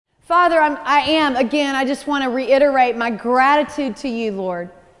Father, I just want to reiterate my gratitude to you, Lord.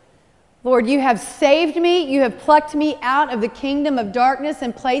 Lord, you have saved me. You have plucked me out of the kingdom of darkness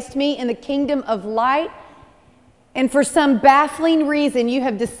and placed me in the kingdom of light. And for some baffling reason, you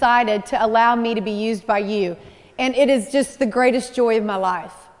have decided to allow me to be used by you. And it is just the greatest joy of my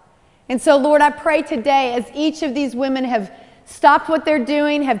life. And so, Lord, I pray today as each of these women have stopped what they're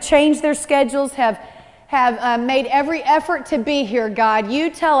doing, have changed their schedules, have made every effort to be here, God. You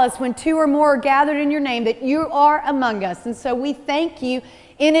tell us when 2 or more are gathered in your name that you are among us. And so we thank you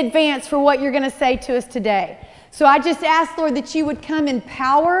in advance for what you're going to say to us today. So I just ask, Lord, that you would come in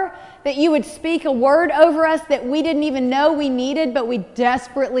power, that you would speak a word over us that we didn't even know we needed, but we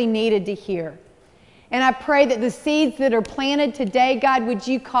desperately needed to hear. And I pray that the seeds that are planted today, God, would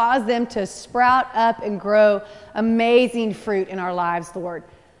you cause them to sprout up and grow amazing fruit in our lives, Lord,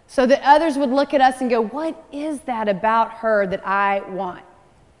 so that others would look at us and go, what is that about her that I want?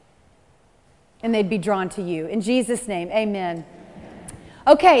 And they'd be drawn to you. In Jesus' name, amen.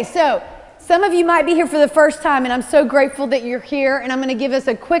 Okay, so some of you might be here for the first time, and I'm so grateful that you're here, and I'm going to give us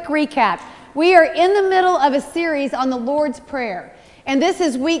a quick recap. We are in the middle of a series on the Lord's Prayer, and this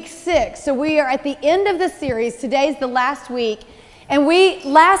is week 6, so we are at the end of the series. Today's the last week, and we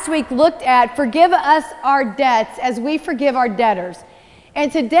last week looked at forgive us our debts as we forgive our debtors. And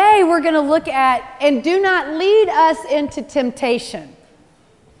today we're going to look at, and do not lead us into temptation,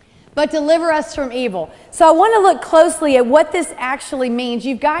 but deliver us from evil. So I want to look closely at what this actually means.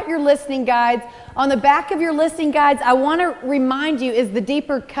 You've got your listening guides. On the back of your listening guides, I want to remind you is the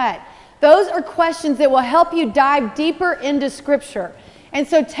deeper cut. Those are questions that will help you dive deeper into Scripture. And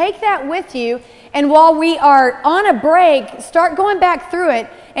so take that with you, and while we are on a break, start going back through it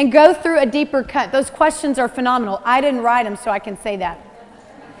and go through a deeper cut. Those questions are phenomenal. I didn't write them, so I can say that.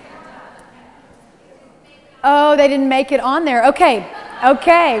 Oh, they didn't make it on there. Okay,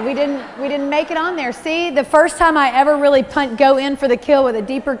 we didn't make it on there. See, the first time I ever really go in for the kill with a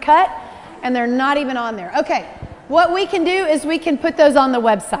deeper cut, and they're not even on there. Okay, what we can do is we can put those on the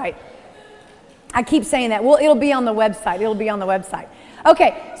website. I keep saying that. Well, it'll be on the website.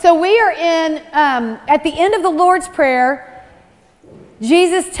 Okay, so we are in, at the end of the Lord's Prayer,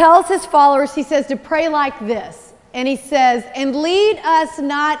 Jesus tells his followers, he says to pray like this. And he says, and lead us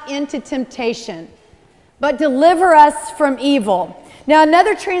not into temptation, but deliver us from evil. Now,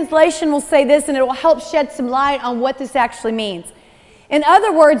 another translation will say this, and it will help shed some light on what this actually means. In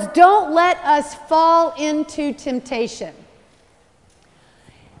other words, don't let us fall into temptation.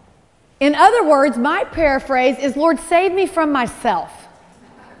 In other words, my paraphrase is, Lord, save me from myself.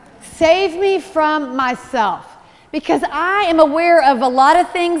 Save me from myself. Because I am aware of a lot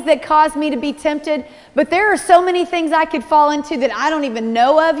of things that cause me to be tempted, but there are so many things I could fall into that I don't even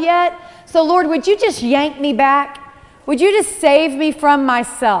know of yet. So, Lord, would you just yank me back? Would you just save me from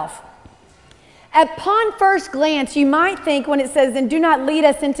myself? Upon first glance, you might think when it says, and do not lead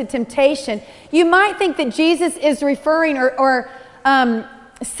us into temptation, you might think that Jesus is referring or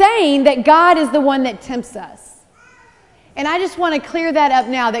saying that God is the one that tempts us. And I just want to clear that up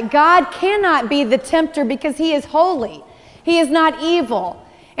now, that God cannot be the tempter because he is holy. He is not evil.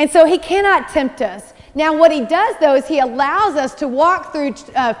 And so he cannot tempt us. Now, what he does, though, is he allows us to walk through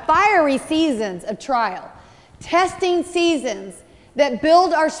fiery seasons of trial, testing seasons that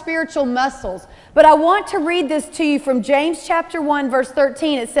build our spiritual muscles. But I want to read this to you from James chapter 1, verse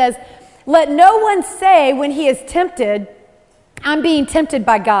 13. It says, let no one say when he is tempted, I'm being tempted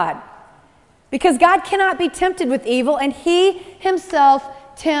by God. Because God cannot be tempted with evil, and he himself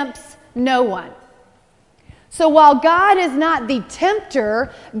tempts no one. So while God is not the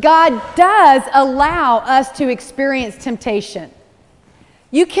tempter, God does allow us to experience temptation.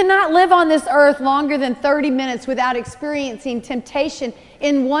 You cannot live on this earth longer than 30 minutes without experiencing temptation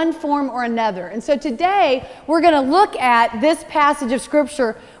in one form or another. And so today, we're going to look at this passage of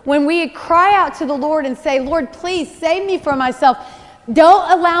Scripture when we cry out to the Lord and say, Lord, please save me from myself.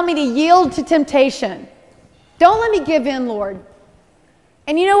 Don't allow me to yield to temptation. Don't let me give in, Lord.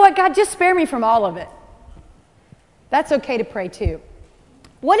 And you know what, God, just spare me from all of it. That's okay to pray too.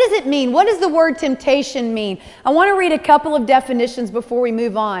 What does it mean? What does the word temptation mean? I want to read a couple of definitions before we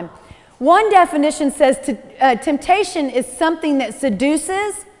move on. One definition says temptation is something that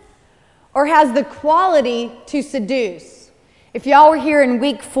seduces or has the quality to seduce. If y'all were here in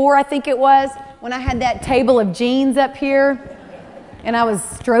week 4, I think it was, when I had that table of jeans up here and I was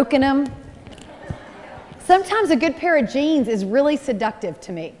stroking them. Sometimes a good pair of jeans is really seductive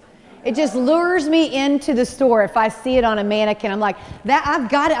to me. It just lures me into the store if I see it on a mannequin. I'm like, that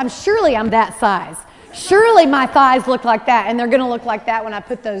I've got it. Surely I'm that size. Surely my thighs look like that, and they're going to look like that when I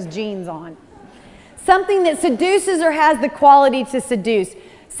put those jeans on. Something that seduces or has the quality to seduce.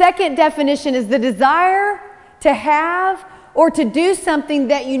 Second definition is the desire to have or to do something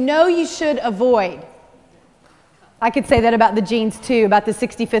that you know you should avoid. I could say that about the jeans too, about the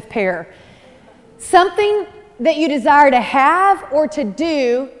 65th pair. Something that you desire to have or to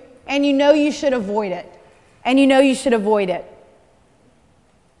do, and you know you should avoid it. And you know you should avoid it.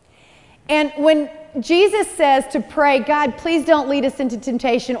 And when Jesus says to pray, God, please don't lead us into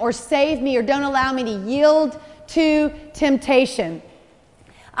temptation, or save me, or don't allow me to yield to temptation,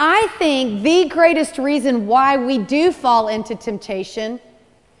 I think the greatest reason why we do fall into temptation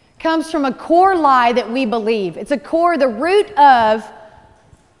comes from a core lie that we believe. It's the root of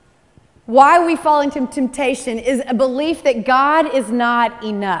why we fall into temptation is a belief that God is not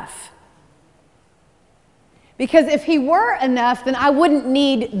enough. Because if He were enough, then I wouldn't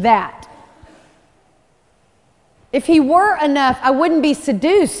need that. If He were enough, I wouldn't be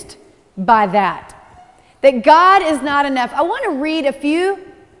seduced by that. That God is not enough. I want to read a few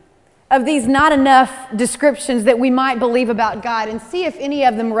of these not enough descriptions that we might believe about God and see if any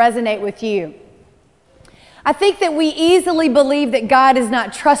of them resonate with you. I think that we easily believe that God is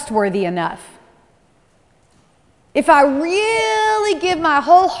not trustworthy enough. If I really give my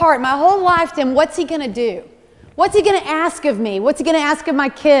whole heart, my whole life to Him, what's He going to do? What's He going to ask of me? What's He going to ask of my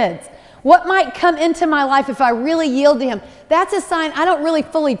kids? What might come into my life if I really yield to Him? That's a sign I don't really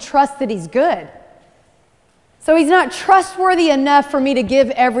fully trust that He's good. So He's not trustworthy enough for me to give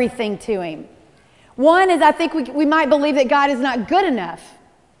everything to Him. One is I think we might believe that God is not good enough.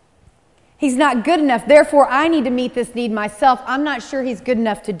 He's not good enough. Therefore, I need to meet this need myself. I'm not sure He's good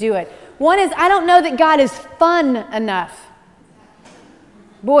enough to do it. One is I don't know that God is fun enough.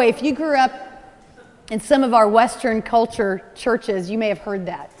 Boy, if you grew up in some of our Western culture churches, you may have heard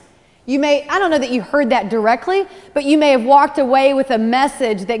that. I don't know that you heard that directly, but you may have walked away with a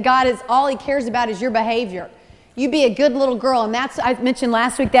message that God is all He cares about is your behavior. You be a good little girl, and I mentioned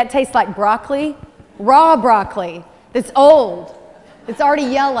last week, that tastes like broccoli, raw broccoli, that's old, that's already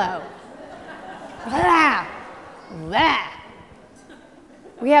yellow. Blah, blah.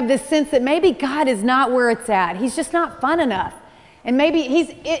 We have this sense that maybe God is not where it's at. He's just not fun enough. And maybe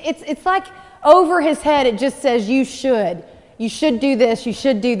it's like over His head it just says you should. You should do this, you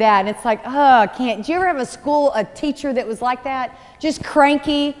should do that. And it's like, I can't. Do you ever have a teacher that was like that? Just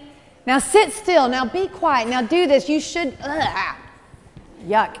cranky. Now sit still. Now be quiet. Now do this. You should.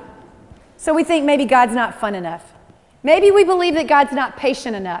 Yuck. So we think maybe God's not fun enough. Maybe we believe that God's not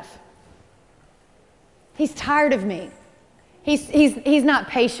patient enough. He's tired of me. He's not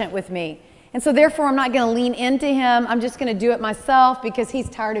patient with me. And so therefore I'm not going to lean into Him. I'm just going to do it myself because He's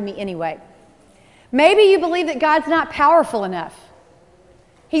tired of me anyway. Maybe you believe that God's not powerful enough.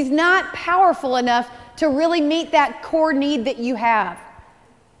 He's not powerful enough to really meet that core need that you have.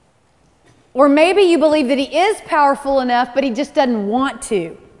 Or maybe you believe that He is powerful enough, but He just doesn't want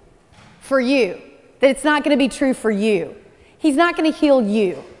to for you. That it's not going to be true for you. He's not going to heal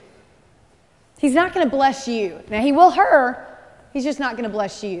you. He's not going to bless you. Now, He will her. He's just not going to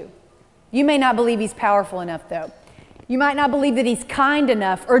bless you. You may not believe He's powerful enough, though. You might not believe that He's kind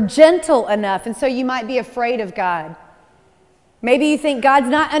enough or gentle enough, and so you might be afraid of God. Maybe you think God's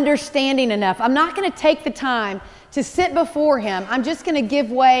not understanding enough. I'm not going to take the time to sit before Him. I'm just going to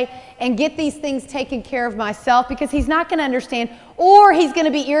give way and get these things taken care of myself because He's not going to understand, or He's going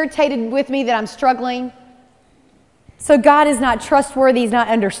to be irritated with me that I'm struggling. So God is not trustworthy. He's not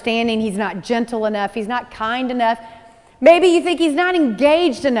understanding. He's not gentle enough. He's not kind enough. Maybe you think He's not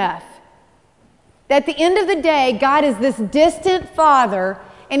engaged enough. That at the end of the day, God is this distant Father,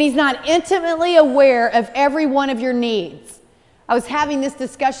 and He's not intimately aware of every one of your needs. I was having this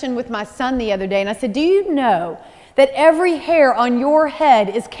discussion with my son the other day, and I said, do you know that every hair on your head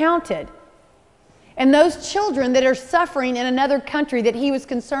is counted? And those children that are suffering in another country that He was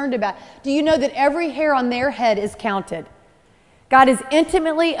concerned about, do you know that every hair on their head is counted? God is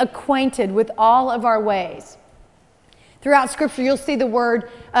intimately acquainted with all of our ways. Throughout Scripture, you'll see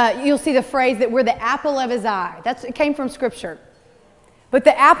the phrase that we're the apple of His eye. It came from Scripture. But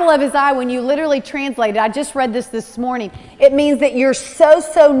the apple of His eye, when you literally translate it, I just read this morning, it means that you're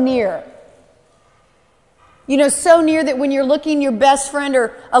so near. You know, so near that when you're looking your best friend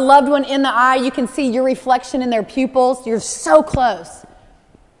or a loved one in the eye, you can see your reflection in their pupils. You're so close.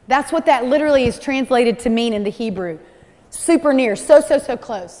 That's what that literally is translated to mean in the Hebrew. Super near, so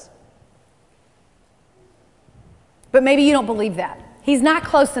close. But maybe you don't believe that. He's not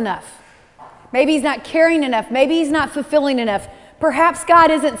close enough. Maybe He's not caring enough. Maybe He's not fulfilling enough. Perhaps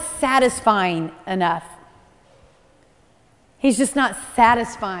God isn't satisfying enough. He's just not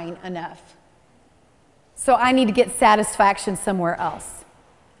satisfying enough. So I need to get satisfaction somewhere else.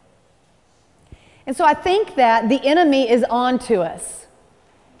 And so I think that the enemy is on to us.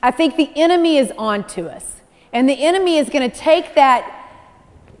 I think the enemy is on to us. And the enemy is going to take that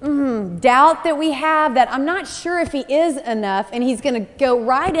doubt that we have, that I'm not sure if he is enough, and he's going to go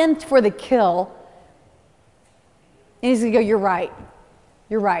right in for the kill. And he's going to go, you're right.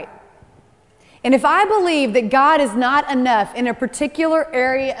 You're right. And if I believe that God is not enough in a particular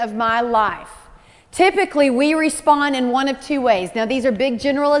area of my life, typically we respond in one of two ways. Now, these are big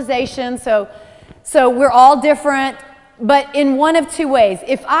generalizations, so we're all different, but in one of two ways.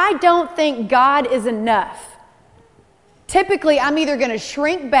 If I don't think God is enough, typically I'm either going to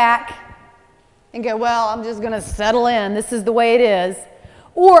shrink back and go, well, I'm just going to settle in. This is the way it is.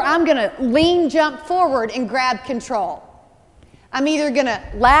 Or I'm going to jump forward and grab control. I'm either going to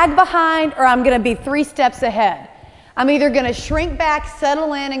lag behind or I'm going to be 3 steps ahead. I'm either going to shrink back,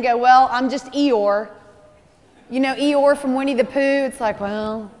 settle in, and go, well, I'm just Eeyore. You know Eeyore from Winnie the Pooh? It's like,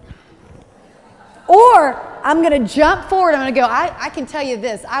 well. Or I'm going to jump forward. I'm going to go, I can tell you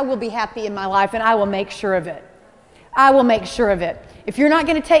this. I will be happy in my life, and I will make sure of it. I will make sure of it. If you're not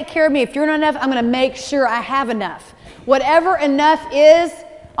going to take care of me, if you're not enough, I'm going to make sure I have enough. Whatever enough is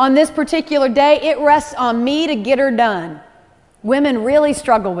on this particular day, it rests on me to get her done. Women really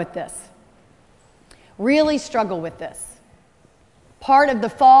struggle with this. Really struggle with this. Part of the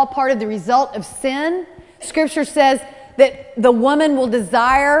fall, part of the result of sin, Scripture says that the woman will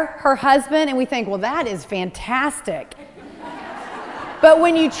desire her husband, and we think, well, that is fantastic. But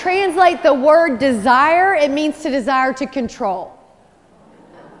when you translate the word desire, it means to desire to control.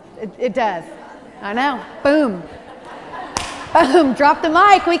 It does. I know. Boom. Boom. Drop the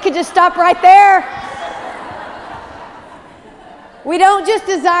mic. We could just stop right there. We don't just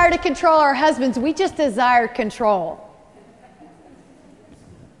desire to control our husbands. We just desire control.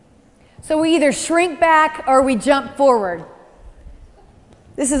 So we either shrink back or we jump forward.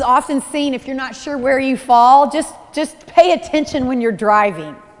 This is often seen, if you're not sure where you fall, just pay attention when you're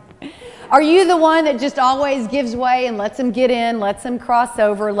driving. Are you the one that just always gives way and lets them get in, lets them cross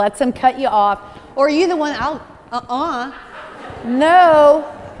over, lets them cut you off? Or are you the one,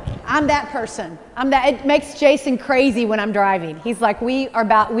 no, I'm that person. It makes Jason crazy when I'm driving. He's like, we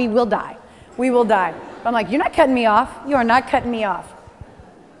will die. We will die. I'm like, you're not cutting me off. You are not cutting me off.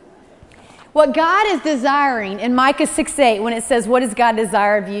 What God is desiring in Micah 6:8, when it says, what does God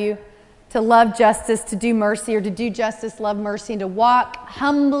desire of you? To love justice, to do mercy, or to do justice, love mercy, and to walk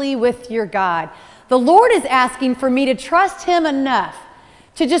humbly with your God. The Lord is asking for me to trust Him enough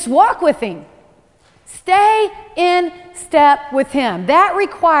to just walk with Him. Stay in step with Him. That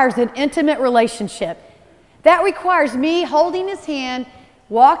requires an intimate relationship. That requires me holding His hand,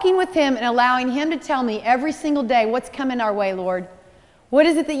 walking with Him, and allowing Him to tell me every single day what's coming our way, Lord. What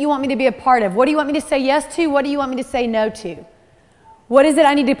is it that you want me to be a part of? What do you want me to say yes to? What do you want me to say no to? What is it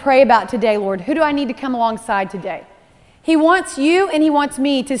I need to pray about today, Lord? Who do I need to come alongside today? He wants you and He wants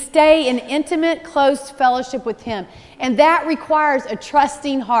me to stay in intimate, close fellowship with Him. And that requires a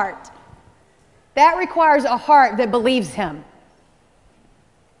trusting heart. That requires a heart that believes Him.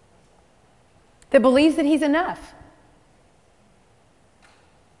 That believes that He's enough.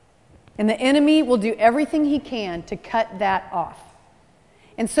 And the enemy will do everything he can to cut that off.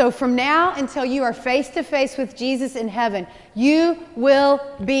 And so from now until you are face to face with Jesus in heaven, you will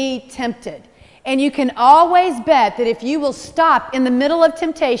be tempted. And you can always bet that if you will stop in the middle of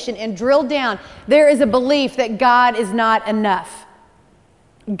temptation and drill down, there is a belief that God is not enough.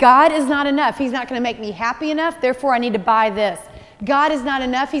 God is not enough. He's not going to make me happy enough, therefore I need to buy this. God is not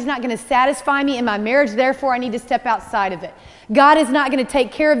enough. He's not going to satisfy me in my marriage, therefore I need to step outside of it. God is not going to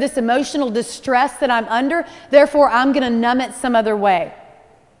take care of this emotional distress that I'm under, therefore I'm going to numb it some other way.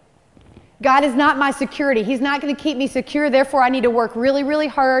 God is not my security. He's not going to keep me secure. Therefore, I need to work really, really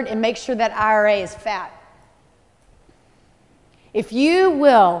hard and make sure that IRA is fat. If you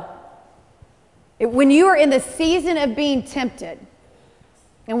will, when you are in the season of being tempted,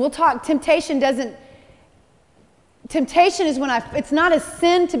 and we'll talk, temptation is when it's not a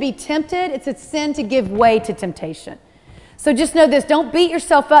sin to be tempted, it's a sin to give way to temptation. So just know this, don't beat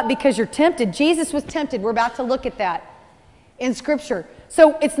yourself up because you're tempted. Jesus was tempted. We're about to look at that in Scripture.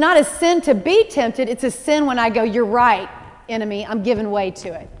 So it's not a sin to be tempted. It's a sin when I go, you're right, enemy. I'm giving way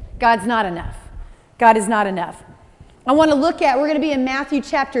to it. God's not enough. God is not enough. I want to look at, we're going to be in Matthew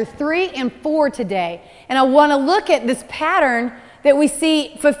chapter 3 and 4 today. And I want to look at this pattern that we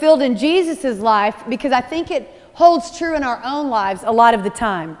see fulfilled in Jesus' life because I think it holds true in our own lives a lot of the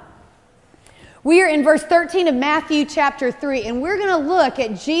time. We are in verse 13 of Matthew chapter 3, and we're going to look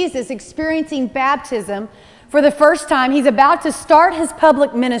at Jesus experiencing baptism for the first time. He's about to start his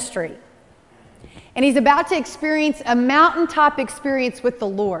public ministry. And he's about to experience a mountaintop experience with the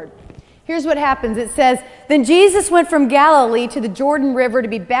Lord. Here's what happens. It says, then Jesus went from Galilee to the Jordan River to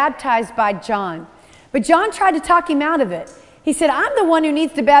be baptized by John. But John tried to talk him out of it. He said, I'm the one who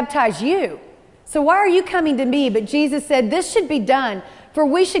needs to baptize you. So why are you coming to me? But Jesus said, this should be done, for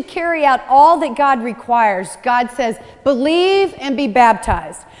we should carry out all that God requires. God says, believe and be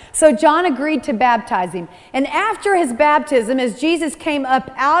baptized. So John agreed to baptize him. And after his baptism, as Jesus came up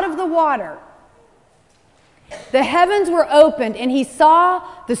out of the water, the heavens were opened, and he saw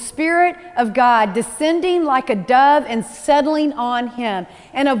the Spirit of God descending like a dove and settling on him.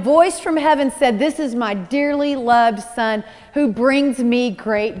 And a voice from heaven said, this is my dearly loved Son who brings me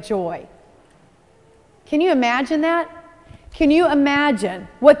great joy. Can you imagine that? Can you imagine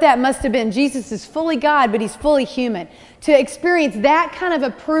what that must have been? Jesus is fully God, but he's fully human. To experience that kind of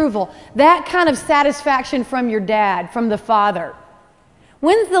approval, that kind of satisfaction from your dad, from the Father.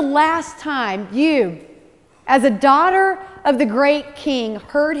 When's the last time you, as a daughter of the great King,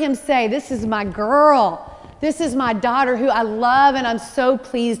 heard him say, this is my girl, this is my daughter who I love and I'm so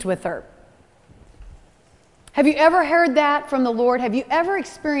pleased with her? Have you ever heard that from the Lord? Have you ever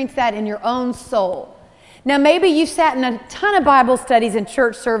experienced that in your own soul? Now, maybe you sat in a ton of Bible studies and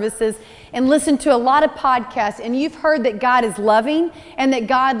church services and listened to a lot of podcasts, and you've heard that God is loving and that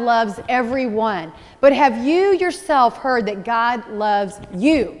God loves everyone. But have you yourself heard that God loves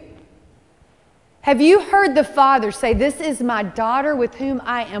you? Have you heard the Father say, this is my daughter with whom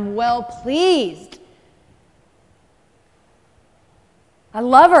I am well pleased? I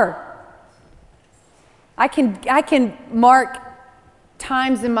love her. I can mark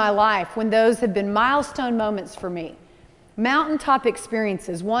times in my life when those have been milestone moments for me. Mountaintop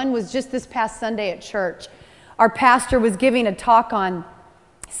experiences. One was just this past Sunday at church. Our pastor was giving a talk on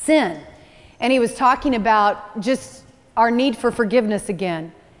sin, and he was talking about just our need for forgiveness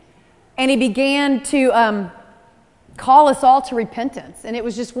again. And he began to call us all to repentance. And it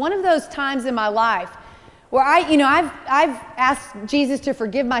was just one of those times in my life where I've asked Jesus to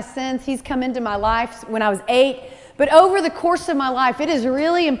forgive my sins. He's come into my life when I was 8. But over the course of my life, it is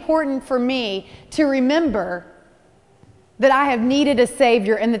really important for me to remember that I have needed a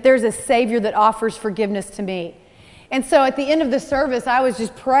Savior and that there's a Savior that offers forgiveness to me. And so at the end of the service, I was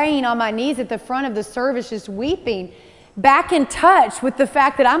just praying on my knees at the front of the service, just weeping, back in touch with the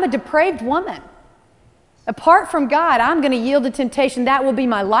fact that I'm a depraved woman. Apart from God, I'm going to yield to temptation. That will be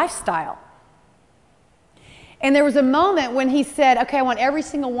my lifestyle. And there was a moment when he said, okay, I want every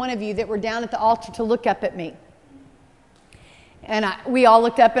single one of you that were down at the altar to look up at me. And we all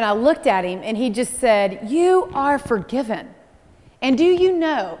looked up, and I looked at him, and he just said, you are forgiven. And do you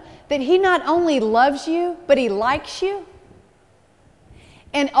know that he not only loves you, but he likes you?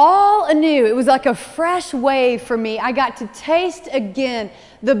 And all anew, it was like a fresh wave for me. I got to taste again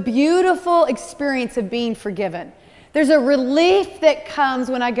the beautiful experience of being forgiven. There's a relief that comes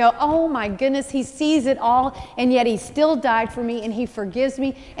when I go, oh my goodness, he sees it all, and yet he still died for me, and he forgives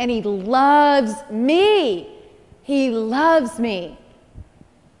me, and he loves me. He loves me.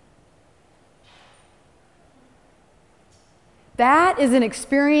 That is an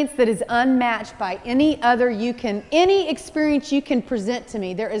experience that is unmatched by any experience you can present to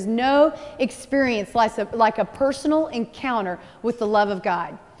me. There is no experience like a personal encounter with the love of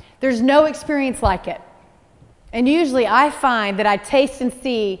God. There's no experience like it. And usually I find that I taste and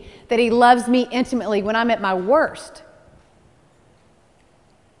see that he loves me intimately when I'm at my worst.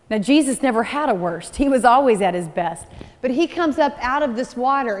 Now, Jesus never had a worst. He was always at his best. But he comes up out of this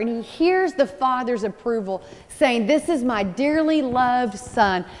water, and he hears the Father's approval, saying, this is my dearly loved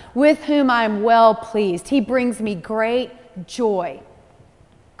Son, with whom I am well pleased. He brings me great joy.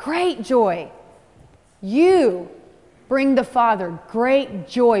 Great joy. You bring the Father great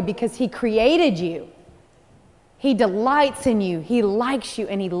joy because he created you. He delights in you. He likes you,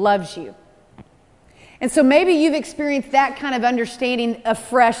 and he loves you. And so maybe you've experienced that kind of understanding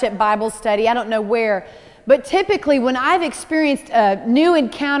afresh at Bible study. I don't know where. But typically when I've experienced a new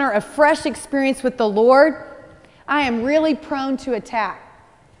encounter, a fresh experience with the Lord, I am really prone to attack.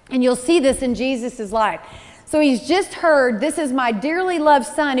 And you'll see this in Jesus' life. So he's just heard, this is my dearly loved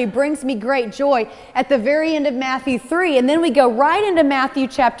Son who brings me great joy at the very end of Matthew 3. And then we go right into Matthew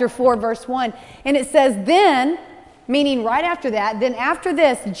chapter 4, verse 1. And it says, then, meaning right after that, then after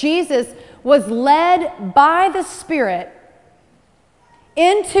this, Jesus was led by the Spirit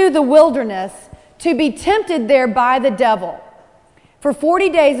into the wilderness to be tempted there by the devil. For 40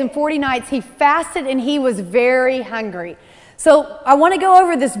 days and 40 nights he fasted, and he was very hungry. So I want to go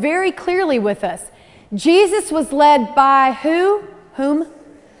over this very clearly with us. Jesus was led by who? Whom?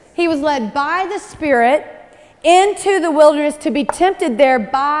 He was led by the Spirit into the wilderness to be tempted there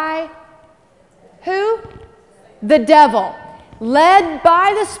by who? The devil. Led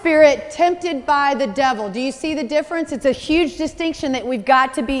by the Spirit, tempted by the devil. Do you see the difference? It's a huge distinction that we've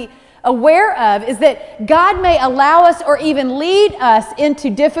got to be aware of, is that God may allow us or even lead us into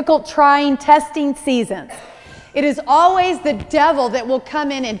difficult, trying, testing seasons. It is always the devil that will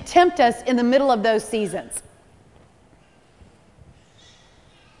come in and tempt us in the middle of those seasons.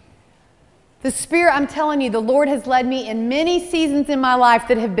 The Spirit, I'm telling you, the Lord has led me in many seasons in my life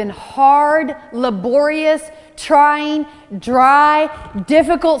that have been hard, laborious, trying, dry,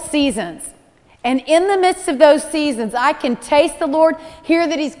 difficult seasons. And in the midst of those seasons, I can taste the Lord, hear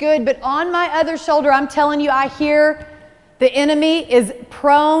that He's good, but on my other shoulder, I'm telling you, I hear the enemy is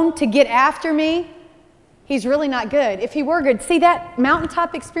prone to get after me. He's really not good. If he were good, see that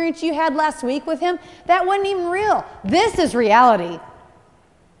mountaintop experience you had last week with him? That wasn't even real. This is reality.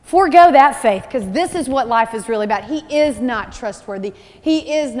 Forego that faith, because this is what life is really about. He is not trustworthy.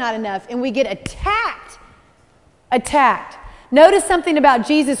 He is not enough. And we get attacked. Notice something about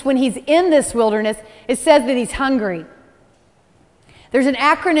Jesus when He's in this wilderness. It says that He's hungry. There's an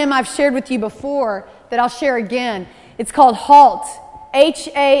acronym I've shared with you before that I'll share again. It's called HALT.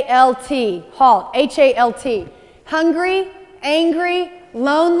 H-A-L-T. HALT. H-A-L-T. Hungry, angry,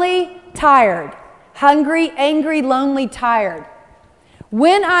 lonely, tired. Hungry, angry, lonely, tired.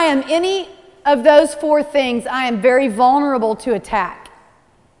 When I am any of those four things, I am very vulnerable to attack.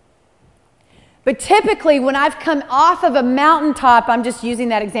 But typically, when I've come off of a mountaintop, I'm just using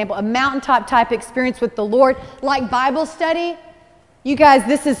that example, a mountaintop type experience with the Lord, like Bible study, you guys,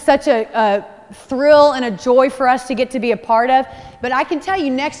 this is such a thrill and a joy for us to get to be a part of. But I can tell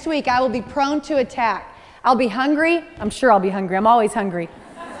you, next week, I will be prone to attack. I'll be hungry. I'm sure I'll be hungry. I'm always hungry.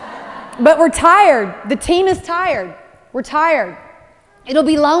 But we're tired. The team is tired. We're tired. It'll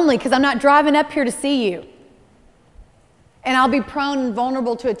be lonely because I'm not driving up here to see you. And I'll be prone and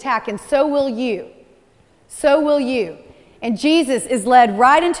vulnerable to attack, and so will you. So will you. And Jesus is led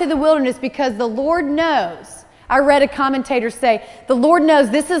right into the wilderness because the Lord knows. I read a commentator say, the Lord knows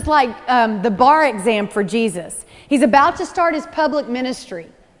this is like the bar exam for Jesus. He's about to start His public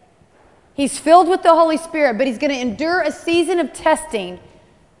ministry. He's filled with the Holy Spirit, but He's going to endure a season of testing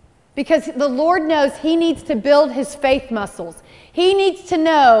because the Lord knows He needs to build His faith muscles. He needs to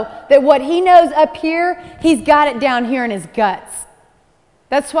know that what He knows up here, He's got it down here in His guts.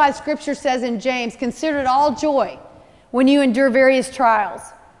 That's why Scripture says in James, consider it all joy when you endure various trials,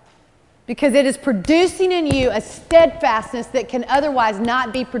 because it is producing in you a steadfastness that can otherwise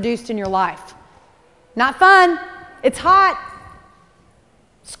not be produced in your life. Not fun. It's hot.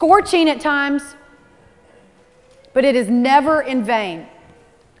 Scorching at times. But it is never in vain.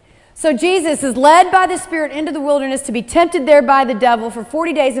 So Jesus is led by the Spirit into the wilderness to be tempted there by the devil for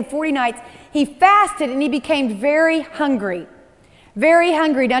 40 days and 40 nights. He fasted and He became very hungry. Very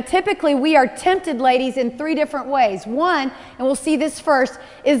hungry. Now, typically, we are tempted, ladies, in three different ways. One, and we'll see this first,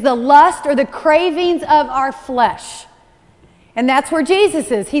 is the lust or the cravings of our flesh. And that's where Jesus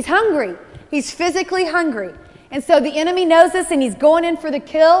is. He's hungry. He's physically hungry. And so the enemy knows this, and he's going in for the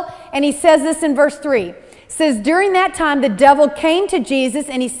kill. And he says this in verse 3. It says, during that time, the devil came to Jesus,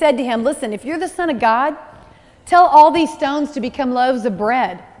 and he said to him, listen, if you're the Son of God, tell all these stones to become loaves of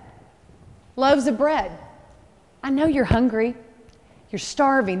bread. Loaves of bread. I know you're hungry. You're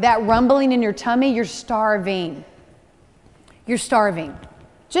starving. That rumbling in your tummy, you're starving. You're starving.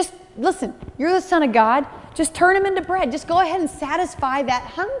 Just listen, you're the Son of God. Just turn them into bread. Just go ahead and satisfy that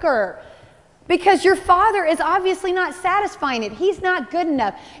hunger. Because your Father is obviously not satisfying it. He's not good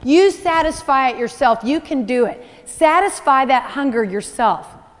enough. You satisfy it yourself. You can do it. Satisfy that hunger yourself.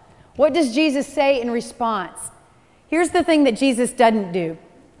 What does Jesus say in response? Here's the thing that Jesus doesn't do.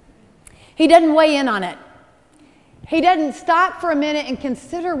 He doesn't weigh in on it. He doesn't stop for a minute and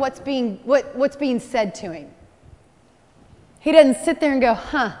consider what's being said to him. He doesn't sit there and go,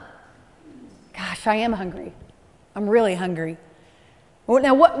 gosh, I am hungry. I'm really hungry. Well,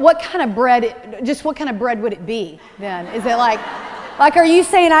 now, what kind of bread, just what kind of bread would it be then? Is it like, are you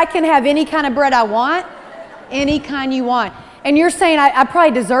saying I can have any kind of bread I want? Any kind you want. And you're saying I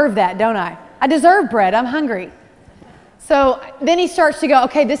probably deserve that, don't I? I deserve bread. I'm hungry. So then he starts to go,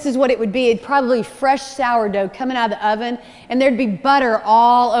 okay, this is what it would be. It'd probably fresh sourdough coming out of the oven, and there'd be butter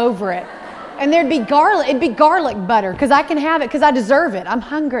all over it. And there'd be garlic. It'd be garlic butter, because I can have it, because I deserve it. I'm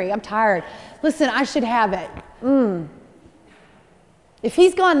hungry. I'm tired. Listen, I should have it. If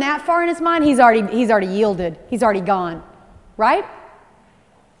he's gone that far in his mind, he's already yielded. He's already gone. Right?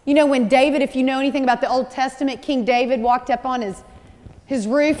 You know, when David, if you know anything about the Old Testament, King David walked up on his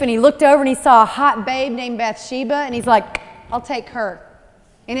roof, and he looked over and he saw a hot babe named Bathsheba, and he's like, I'll take her.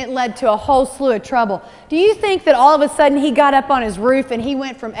 And it led to a whole slew of trouble. Do you think that all of a sudden he got up on his roof and he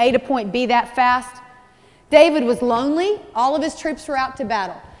went from A to point B that fast? David was lonely. All of his troops were out to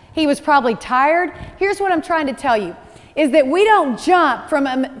battle. He was probably tired. Here's what I'm trying to tell you, is that we don't jump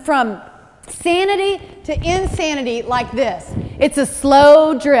from sanity to insanity like this. It's a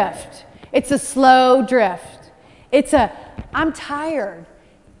slow drift. It's a slow drift. I'm tired.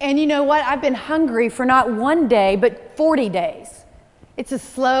 And you know what? I've been hungry for not one day, but 40 days. It's a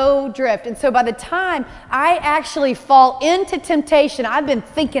slow drift. And so by the time I actually fall into temptation, I've been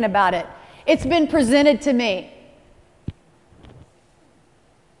thinking about it. It's been presented to me.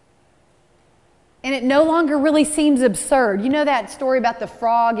 And it no longer really seems absurd. You know that story about the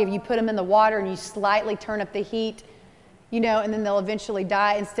frog, if you put them in the water and you slightly turn up the heat, and then they'll eventually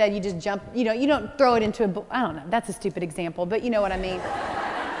die. Instead, you just jump, you don't throw it into I don't know, that's a stupid example, but you know what I mean.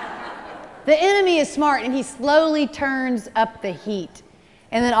 The enemy is smart, and he slowly turns up the heat.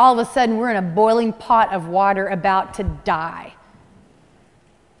 And then all of a sudden, we're in a boiling pot of water about to die.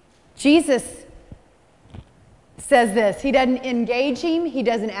 Jesus says this. He doesn't engage him. He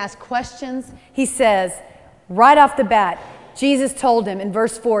doesn't ask questions. He says, right off the bat, Jesus told him in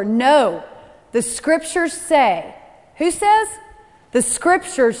verse 4, no, the scriptures say. Who says? The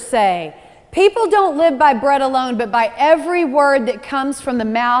scriptures say, people don't live by bread alone, but by every word that comes from the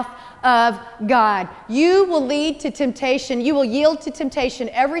mouth of God. You will lead to temptation. You will yield to temptation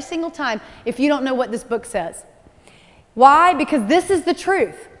every single time if you don't know what this book says. Why? Because this is the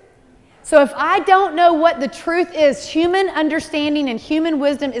truth. So if I don't know what the truth is, human understanding and human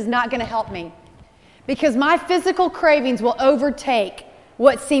wisdom is not going to help me. Because my physical cravings will overtake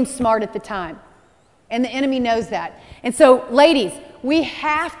what seems smart at the time. And the enemy knows that. And so, ladies, we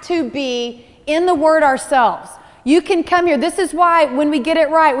have to be in the Word ourselves. You can come here. This is why when we get it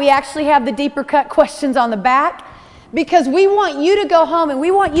right, we actually have the deeper cut questions on the back. Because we want you to go home and we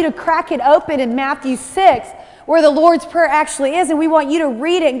want you to crack it open in Matthew 6, where the Lord's Prayer actually is, and we want you to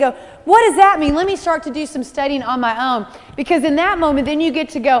read it and go, what does that mean? Let me start to do some studying on my own. Because in that moment, then you get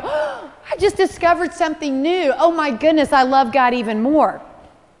to go, oh, I just discovered something new. Oh my goodness, I love God even more.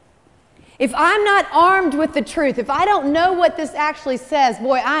 If I'm not armed with the truth, if I don't know what this actually says,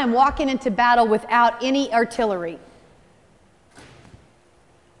 boy, I am walking into battle without any artillery.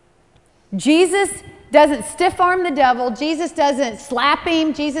 Jesus doesn't stiff-arm the devil. Jesus doesn't slap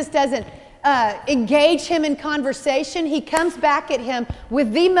him. Jesus doesn't engage him in conversation. He comes back at him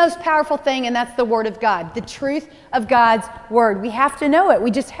with the most powerful thing, and that's the Word of God, the truth of God's Word. We have to know it.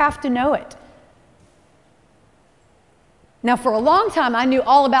 We just have to know it. Now, for a long time, I knew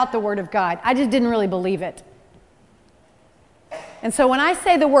all about the Word of God. I just didn't really believe it. And so when I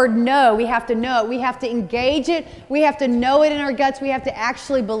say the word know, we have to know it. We have to engage it. We have to know it in our guts. We have to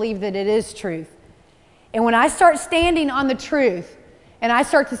actually believe that it is truth. And when I start standing on the truth, and I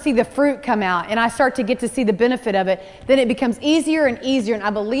start to see the fruit come out, and I start to get to see the benefit of it, then it becomes easier and easier, and I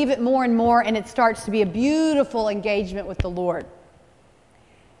believe it more and more, and it starts to be a beautiful engagement with the Lord.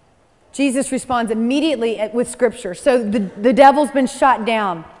 Jesus responds immediately with Scripture. So the devil's been shot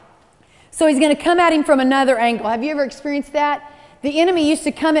down. So he's going to come at him from another angle. Have you ever experienced that? The enemy used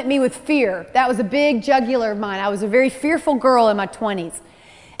to come at me with fear. That was a big jugular of mine. I was a very fearful girl in my 20s.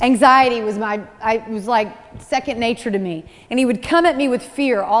 Anxiety was was like second nature to me. And he would come at me with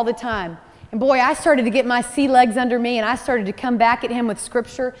fear all the time. And boy, I started to get my sea legs under me, and I started to come back at him with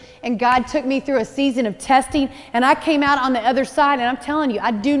Scripture. And God took me through a season of testing, and I came out on the other side. And I'm telling you,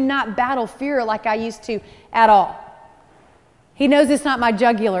 I do not battle fear like I used to at all. He knows it's not my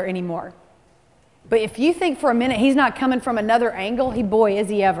jugular anymore. But if you think for a minute he's not coming from another angle, boy, is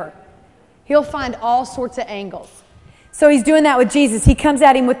he ever. He'll find all sorts of angles. So he's doing that with Jesus. He comes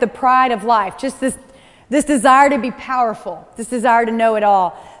at him with the pride of life, just this desire to be powerful, this desire to know it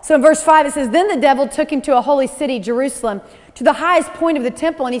all. So in verse 5 it says, then the devil took him to a holy city, Jerusalem, to the highest point of the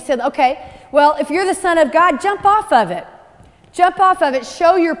temple. And he said, okay, well, if you're the Son of God, jump off of it. Jump off of it.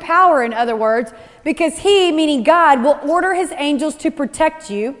 Show your power, in other words, because he, meaning God, will order his angels to protect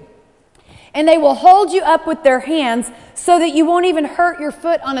you, and they will hold you up with their hands so that you won't even hurt your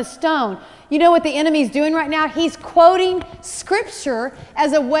foot on a stone. You know what the enemy's doing right now? He's quoting Scripture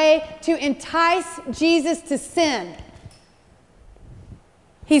as a way to entice Jesus to sin.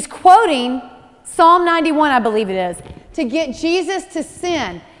 He's quoting Psalm 91, I believe it is, to get Jesus to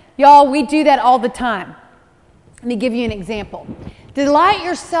sin. Y'all, we do that all the time. Let me give you an example. Delight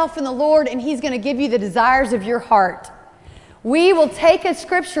yourself in the Lord, and he's going to give you the desires of your heart. We will take a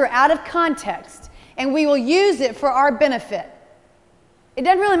scripture out of context, and we will use it for our benefit. It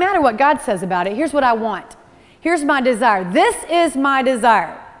doesn't really matter what God says about it. Here's what I want. Here's my desire. This is my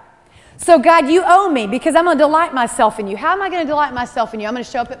desire. So God, you owe me because I'm going to delight myself in you. How am I going to delight myself in you? I'm going to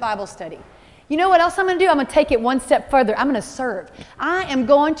show up at Bible study. You know what else I'm going to do? I'm going to take it one step further. I'm going to serve. I am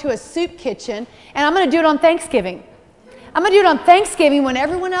going to a soup kitchen, and I'm going to do it on Thanksgiving. I'm going to do it on Thanksgiving when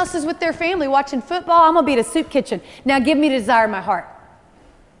everyone else is with their family watching football. I'm going to be at a soup kitchen. Now give me the desire of my heart.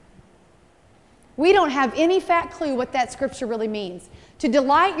 We don't have any fat clue what that scripture really means. To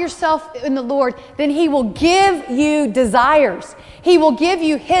delight yourself in the Lord, then He will give you desires. He will give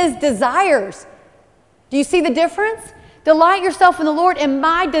you His desires. Do you see the difference? Delight yourself in the Lord, and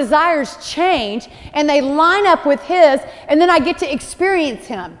my desires change, and they line up with His, and then I get to experience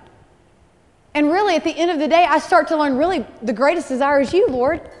Him. And really, at the end of the day, I start to learn really the greatest desire is you,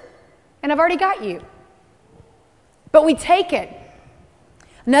 Lord, and I've already got you. But we take it.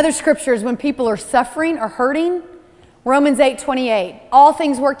 Another scripture is when people are suffering or hurting. Romans 8:28. All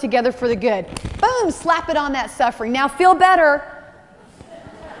things work together for the good. Boom, slap it on that suffering. Now feel better.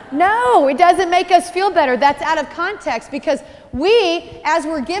 No, it doesn't make us feel better. That's out of context because we, as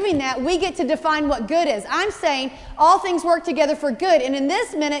we're giving that, we get to define what good is. I'm saying all things work together for good. And in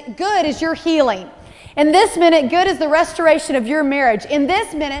this minute, good is your healing. In this minute, good is the restoration of your marriage. In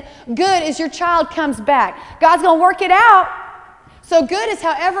this minute, good is your child comes back. God's going to work it out. So good is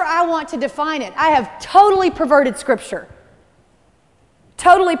however I want to define it. I have totally perverted Scripture.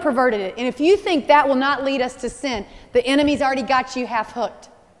 Totally perverted it. And if you think that will not lead us to sin, the enemy's already got you half hooked.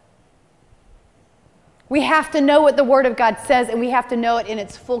 We have to know what the Word of God says, and we have to know it in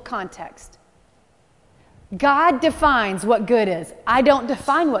its full context. God defines what good is. I don't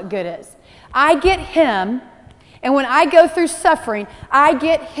define what good is. I get Him, and when I go through suffering, I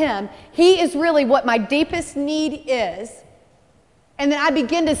get Him. He is really what my deepest need is. And then I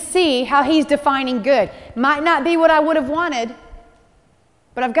begin to see how He's defining good. Might not be what I would have wanted,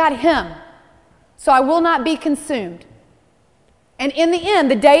 but I've got Him. So I will not be consumed. And in the end,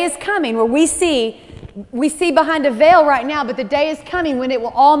 the day is coming where we see behind a veil right now, but the day is coming when it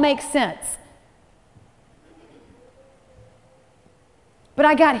will all make sense. But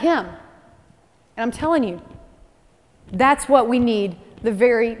I got Him. And I'm telling you, that's what we need the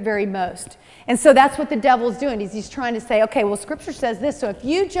very, very most. And so that's what the devil's doing. He's trying to say, okay, well, Scripture says this. So if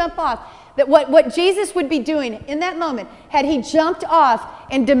you jump off, that what Jesus would be doing in that moment, had He jumped off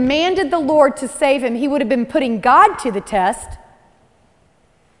and demanded the Lord to save Him, He would have been putting God to the test.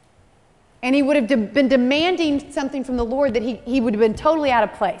 And He would have been demanding something from the Lord that he would have been totally out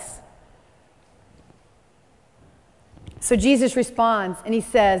of place. So Jesus responds and He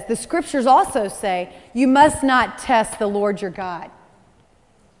says, the Scriptures also say, you must not test the Lord your God.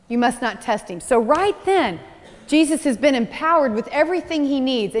 You must not test Him. So right then, Jesus has been empowered with everything He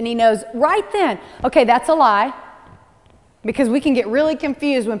needs. And He knows right then, okay, that's a lie. Because we can get really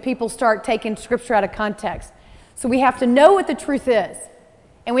confused when people start taking Scripture out of context. So we have to know what the truth is.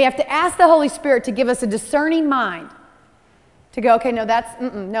 And we have to ask the Holy Spirit to give us a discerning mind. To go, okay, no, that's,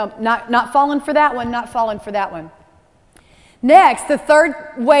 no, not falling for that one, not falling for that one. Next, the third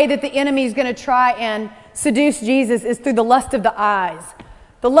way that the enemy is going to try and seduce Jesus is through the lust of the eyes.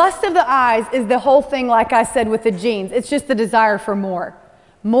 The lust of the eyes is the whole thing, like I said, with the genes. It's just the desire for more.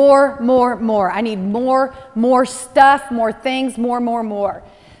 More, more, more. I need more stuff, more things, more.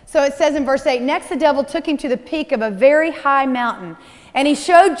 So it says in verse 8, next the devil took Him to the peak of a very high mountain. And He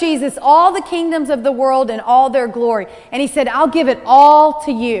showed Jesus all the kingdoms of the world and all their glory. And He said, I'll give it all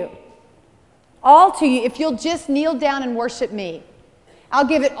to you. All to you if you'll just kneel down and worship Me. I'll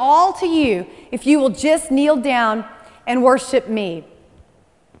give it all to you if you will just kneel down and worship Me.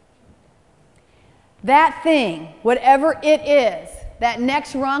 That thing, whatever it is, that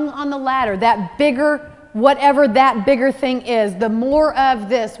next rung on the ladder, that bigger, whatever that bigger thing is, the more of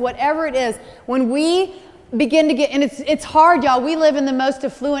this, whatever it is, when we begin to get, and it's hard, y'all. We live in the most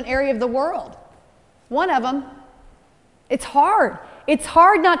affluent area of the world. One of them. It's hard. It's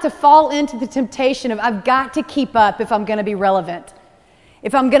hard not to fall into the temptation of I've got to keep up if I'm going to be relevant.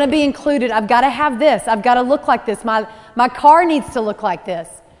 If I'm going to be included, I've got to have this. I've got to look like this. My car needs to look like this.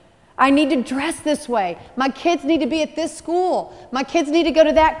 I need to dress this way. My kids need to be at this school. My kids need to go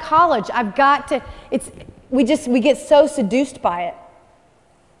to that college. I've got to, we get so seduced by it.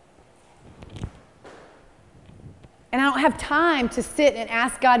 And I don't have time to sit and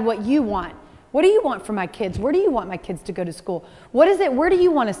ask God what you want. What do you want for my kids? Where do you want my kids to go to school? What is it? Where do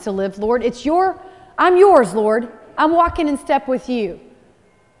you want us to live, Lord? I'm yours, Lord. I'm walking in step with you.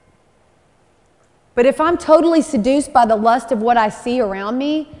 But if I'm totally seduced by the lust of what I see around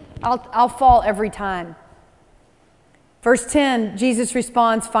me, I'll fall every time. Verse 10, Jesus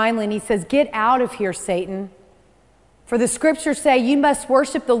responds finally, and He says, get out of here, Satan. For the Scriptures say, you must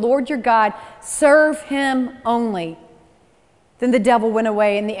worship the Lord your God, serve Him only. Then the devil went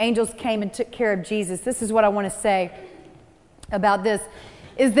away, and the angels came and took care of Jesus. This is what I want to say about this,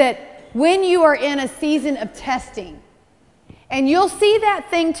 is that when you are in a season of testing. And you'll see that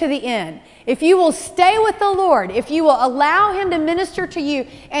thing to the end. If you will stay with the Lord, if you will allow Him to minister to you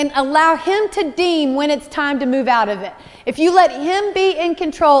and allow Him to deem when it's time to move out of it. If you let Him be in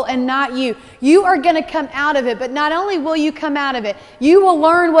control and not you, you are going to come out of it. But not only will you come out of it, you will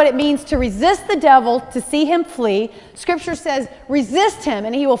learn what it means to resist the devil, to see him flee. Scripture says, resist him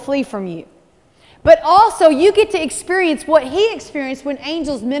and he will flee from you. But also, you get to experience what he experienced when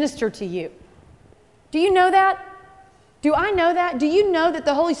angels minister to you. Do you know that? Do I know that? Do you know that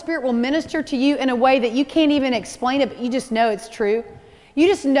the Holy Spirit will minister to you in a way that you can't even explain it, but you just know it's true? You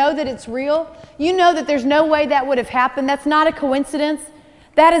just know that it's real? You know that there's no way that would have happened. That's not a coincidence.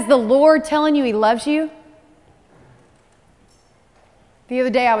 That is the Lord telling you He loves you. The other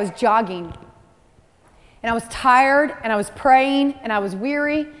day I was jogging, and I was tired, and I was praying, and I was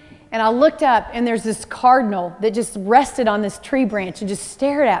weary, and I looked up, and there's this cardinal that just rested on this tree branch and just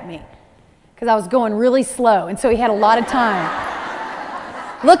stared at me because I was going really slow, and so he had a lot of time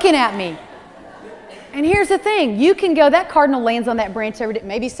looking at me. And here's the thing. You can go, that cardinal lands on that branch every day.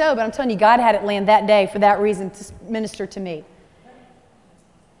 Maybe so, but I'm telling you, God had it land that day for that reason to minister to me.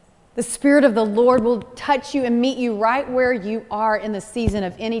 The Spirit of the Lord will touch you and meet you right where you are in the season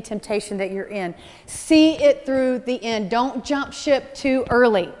of any temptation that you're in. See it through the end. Don't jump ship too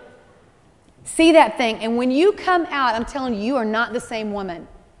early. See that thing. And when you come out, I'm telling you, you are not the same woman.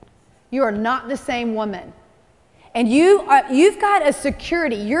 You are not the same woman. And you've got a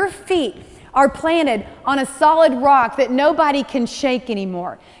security. Your feet are planted on a solid rock that nobody can shake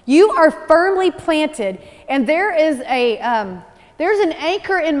anymore. You are firmly planted, and there's an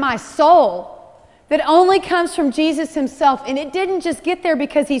anchor in my soul that only comes from Jesus Himself. And it didn't just get there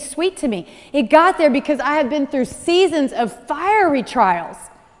because He's sweet to me. It got there because I have been through seasons of fiery trials.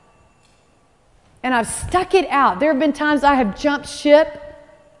 And I've stuck it out. There have been times I have jumped ship.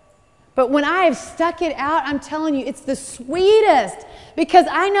 But when I have stuck it out, I'm telling you, it's the sweetest. Because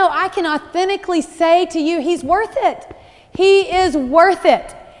I know I can authentically say to you, He's worth it. He is worth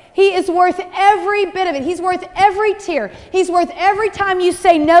it. He is worth every bit of it. He's worth every tear. He's worth every time you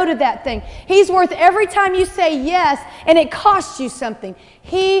say no to that thing. He's worth every time you say yes and it costs you something.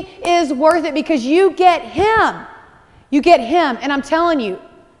 He is worth it because you get Him. You get Him. And I'm telling you,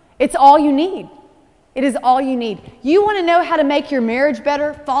 it's all you need. It is all you need. You want to know how to make your marriage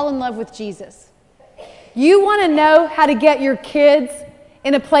better? Fall in love with Jesus. You want to know how to get your kids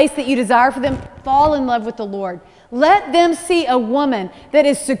in a place that you desire for them? Fall in love with the Lord. Let them see a woman that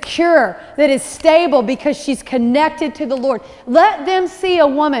is secure, that is stable because she's connected to the Lord. Let them see a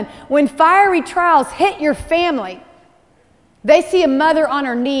woman, when fiery trials hit your family, they see a mother on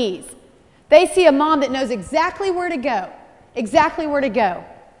her knees. They see a mom that knows exactly where to go. Exactly where to go.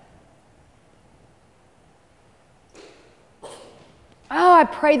 Oh, I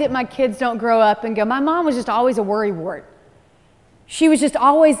pray that my kids don't grow up and go, my mom was just always a worrywart. She was just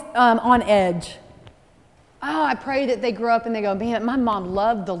always on edge. Oh, I pray that they grow up and they go, man, my mom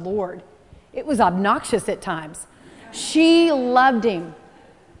loved the Lord. It was obnoxious at times. She loved Him.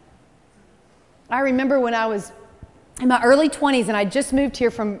 I remember when I was in my early 20s and I just moved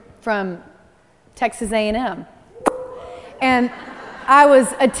here from Texas A&M. And I was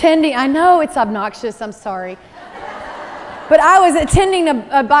attending, I know it's obnoxious, I'm sorry. But I was attending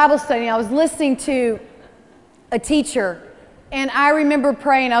a Bible study. I was listening to a teacher. And I remember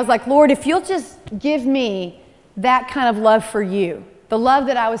praying. I was like, Lord, if you'll just give me that kind of love for you, the love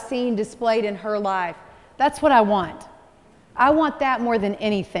that I was seeing displayed in her life, that's what I want. I want that more than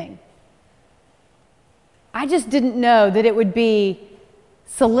anything. I just didn't know that it would be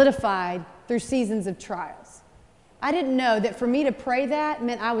solidified through seasons of trials. I didn't know that for me to pray that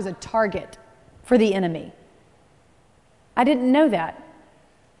meant I was a target for the enemy. I didn't know that,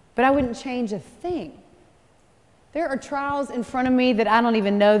 but I wouldn't change a thing. There are trials in front of me that I don't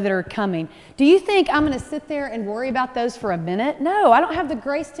even know that are coming. Do you think I'm going to sit there and worry about those for a minute? No, I don't have the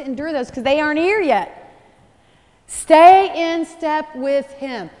grace to endure those because they aren't here yet. Stay in step with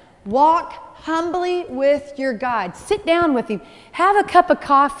Him. Walk humbly with your God. Sit down with Him. Have a cup of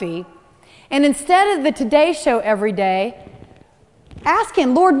coffee, and instead of the Today Show every day, ask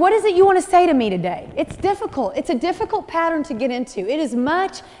Him, Lord, what is it you want to say to me today? It's difficult. It's a difficult pattern to get into. It is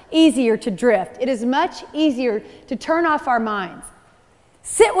much easier to drift. It is much easier to turn off our minds.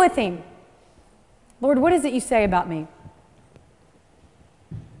 Sit with Him. Lord, what is it you say about me?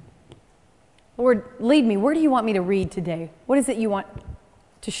 Lord, lead me. Where do you want me to read today? What is it you want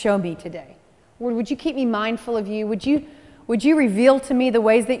to show me today? Lord, would you keep me mindful of you? Would you reveal to me the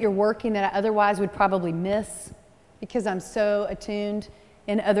ways that you're working that I otherwise would probably miss? Because I'm so attuned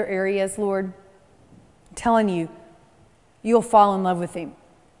in other areas, Lord. I'm telling you, you'll fall in love with Him.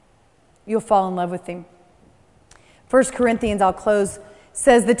 you'll fall in love with Him. 1 Corinthians, I'll close,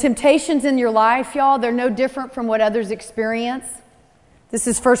 says the temptations in your life, y'all, they're no different from what others experience. This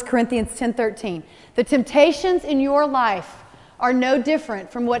is 1 Corinthians 10:13. The temptations in your life are no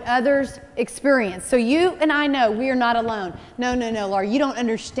different from what others experience. So you and I know we are not alone. No, Laura, you don't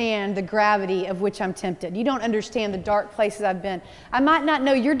understand the gravity of which I'm tempted. You don't understand the dark places I've been. I might not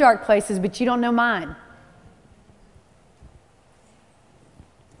know your dark places, but you don't know mine.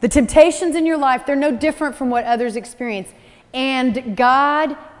 The temptations in your life, they're no different from what others experience. And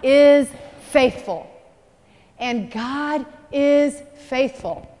God is faithful. And God is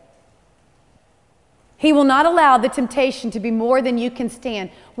faithful. He will not allow the temptation to be more than you can stand.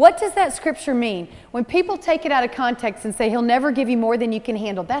 What does that scripture mean? When people take it out of context and say He'll never give you more than you can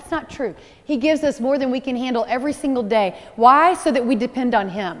handle, that's not true. He gives us more than we can handle every single day. Why? So that we depend on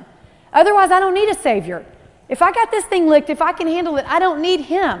Him. Otherwise, I don't need a Savior. If I got this thing licked, if I can handle it, I don't need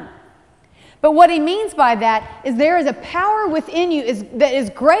Him. But what He means by that is there is a power within you that is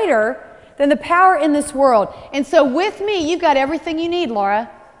greater than the power in this world. And so with me, you've got everything you need,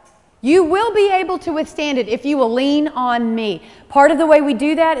 Laura. You will be able to withstand it if you will lean on me. Part of the way we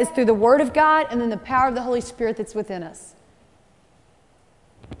do that is through the Word of God and then the power of the Holy Spirit that's within us.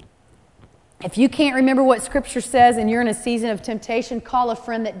 If you can't remember what Scripture says and you're in a season of temptation, call a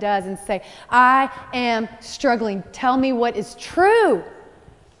friend that does and say, I am struggling. Tell me what is true.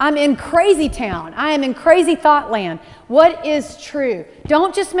 I'm in crazy town. I am in crazy thought land. What is true?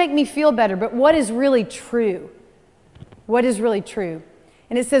 Don't just make me feel better, but what is really true? What is really true?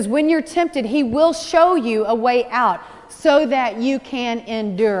 And it says, when you're tempted, He will show you a way out so that you can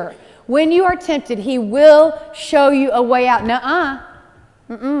endure. When you are tempted, He will show you a way out.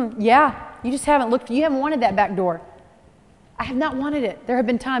 Yeah, you just haven't looked, you haven't wanted that back door. I have not wanted it. There have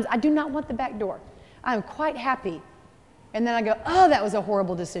been times I do not want the back door. I am quite happy. And then I go, oh, that was a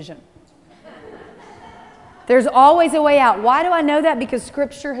horrible decision. There's always a way out. Why do I know that? Because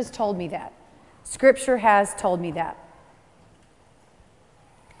Scripture has told me that. Scripture has told me that.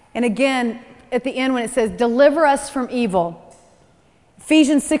 And again, at the end when it says, deliver us from evil.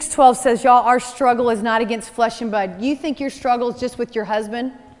 Ephesians 6:12 says, y'all, our struggle is not against flesh and blood. You think your struggle is just with your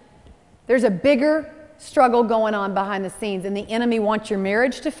husband? There's a bigger struggle going on behind the scenes, and the enemy wants your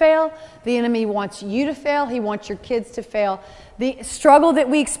marriage to fail. The enemy wants you to fail. He wants your kids to fail. The struggle that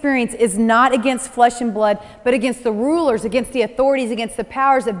we experience is not against flesh and blood, but against the rulers, against the authorities, against the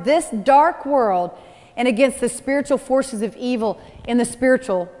powers of this dark world, and against the spiritual forces of evil in the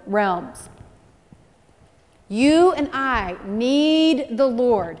spiritual realms. You and I need the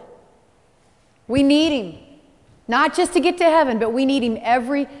Lord. We need Him. Not just to get to heaven, but we need Him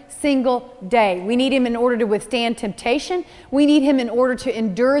every single day. We need Him in order to withstand temptation. We need Him in order to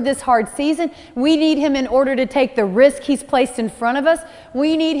endure this hard season. We need Him in order to take the risk He's placed in front of us.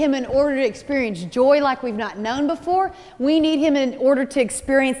 We need Him in order to experience joy like we've not known before. We need Him in order to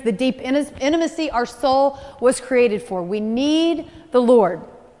experience the deep intimacy our soul was created for. We need the Lord.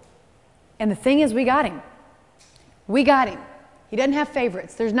 And the thing is, we got Him. We got Him. He doesn't have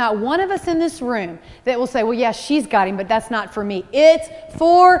favorites. There's not one of us in this room that will say, well, yeah, she's got Him, but that's not for me. It's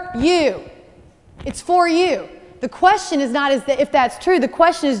for you. It's for you. The question is not if that's true. The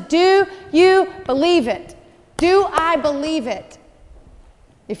question is, do you believe it? Do I believe it?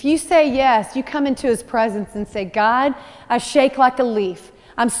 If you say yes, you come into His presence and say, God, I shake like a leaf.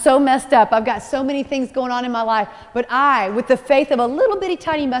 I'm so messed up. I've got so many things going on in my life. But I, with the faith of a little bitty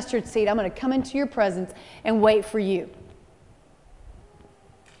tiny mustard seed, I'm going to come into your presence and wait for you.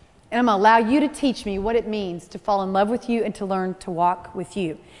 And I'm going to allow you to teach me what it means to fall in love with you and to learn to walk with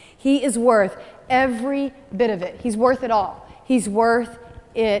you. He is worth every bit of it. He's worth it all. He's worth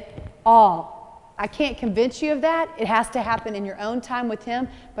it all. I can't convince you of that. It has to happen in your own time with Him.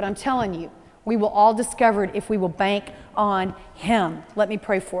 But I'm telling you, we will all discover it if we will bank on Him. Let me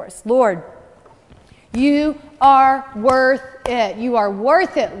pray for us. Lord, you are worth it. You are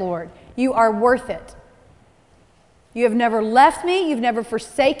worth it, Lord. You are worth it. You have never left me. You've never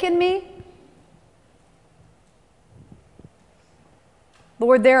forsaken me.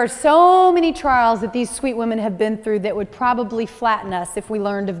 Lord, there are so many trials that these sweet women have been through that would probably flatten us if we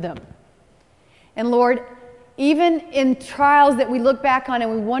learned of them. And Lord, even in trials that we look back on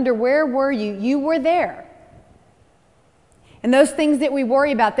and we wonder, where were you? You were there. And those things that we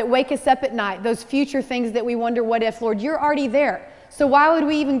worry about that wake us up at night, those future things that we wonder, what if, Lord, you're already there. So why would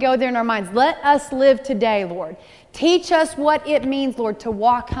we even go there in our minds? Let us live today, Lord. Teach us what it means, Lord, to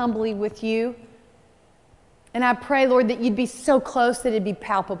walk humbly with you. And I pray, Lord, that you'd be so close that it'd be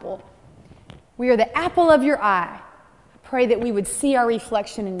palpable. We are the apple of your eye. I pray that we would see our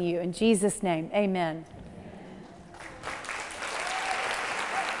reflection in you. In Jesus' name, amen.